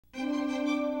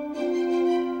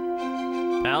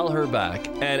Al Herback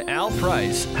and Al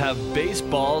Price have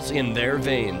baseballs in their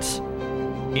veins.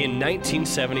 In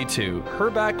 1972,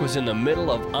 Herback was in the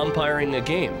middle of umpiring a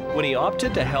game when he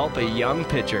opted to help a young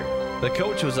pitcher. The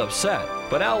coach was upset,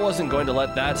 but Al wasn't going to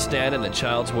let that stand in the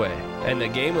child's way, and the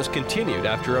game was continued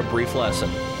after a brief lesson.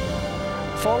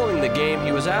 Following the game,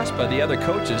 he was asked by the other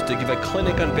coaches to give a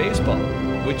clinic on baseball,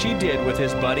 which he did with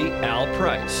his buddy Al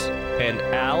Price, and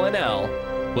Al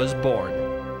was born.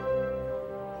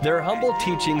 Their humble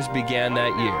teachings began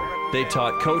that year. They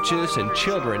taught coaches and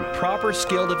children proper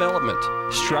skill development,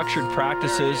 structured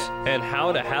practices, and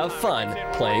how to have fun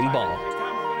playing ball.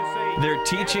 Their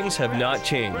teachings have not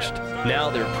changed.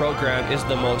 Now their program is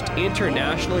the most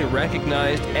internationally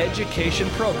recognized education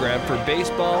program for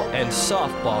baseball and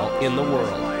softball in the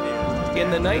world.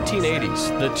 In the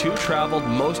 1980s, the two traveled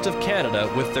most of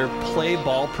Canada with their play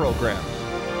ball program.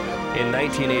 In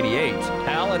 1988,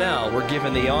 Al and Al were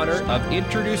given the honor of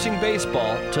introducing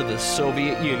baseball to the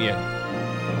Soviet Union.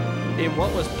 In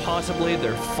what was possibly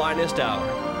their finest hour,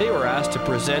 they were asked to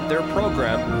present their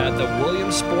program at the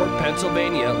Williamsport,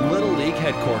 Pennsylvania Little League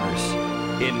headquarters.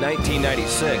 In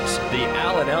 1996, the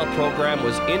Al and Al program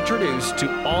was introduced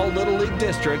to all Little League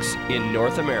districts in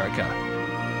North America.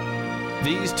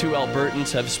 These two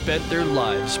Albertans have spent their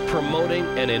lives promoting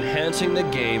and enhancing the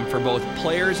game for both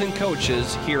players and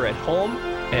coaches here at home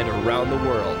and around the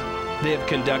world. They have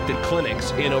conducted clinics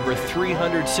in over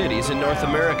 300 cities in North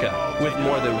America with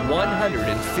more than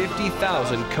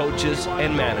 150,000 coaches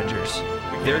and managers.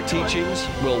 Their teachings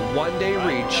will one day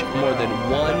reach more than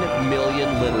 1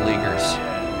 million Little Leaguers.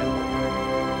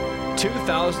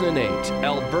 2008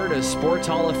 Alberta Sports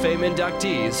Hall of Fame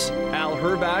inductees Al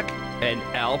Herback and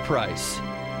Al Price.